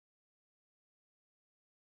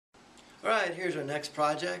Alright, here's our next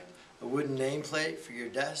project, a wooden nameplate for your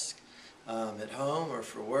desk at home or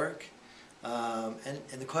for work. And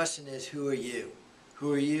the question is, who are you?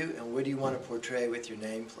 Who are you and what do you want to portray with your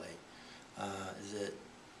nameplate? Is it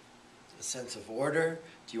a sense of order?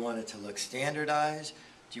 Do you want it to look standardized?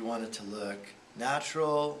 Do you want it to look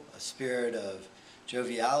natural, a spirit of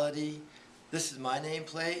joviality? This is my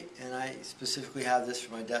nameplate, and I specifically have this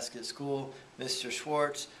for my desk at school, Mr.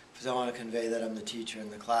 Schwartz, because I want to convey that I'm the teacher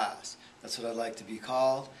in the class. That's what I'd like to be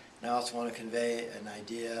called, and I also want to convey an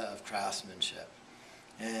idea of craftsmanship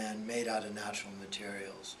and made out of natural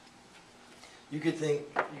materials. You could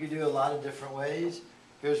do a lot of different ways.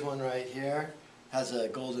 Here's one right here, has a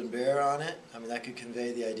golden bear on it. I mean, that could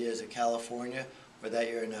convey the ideas of California or that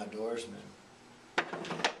you're an outdoorsman.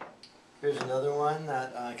 Here's another one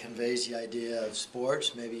that conveys the idea of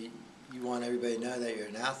sports. Maybe you want everybody to know that you're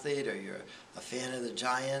an athlete or you're a fan of the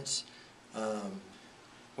Giants.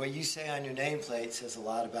 What you say on your nameplate says a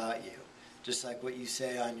lot about you. Just like what you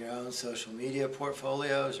say on your own social media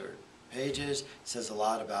portfolios or pages says a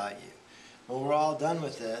lot about you. When we're all done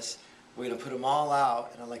with this, we're going to put them all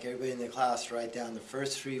out, and I'd like everybody in the class to write down the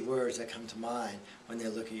first 3 words that come to mind when they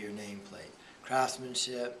look at your nameplate.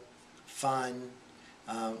 Craftsmanship, fun,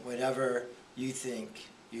 whatever you think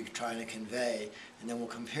you're trying to convey, and then we'll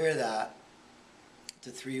compare that to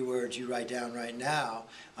 3 words you write down right now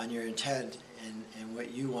on your intent and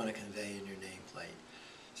what you want to convey in your nameplate.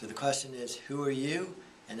 So the question is, who are you,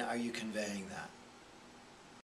 and are you conveying that?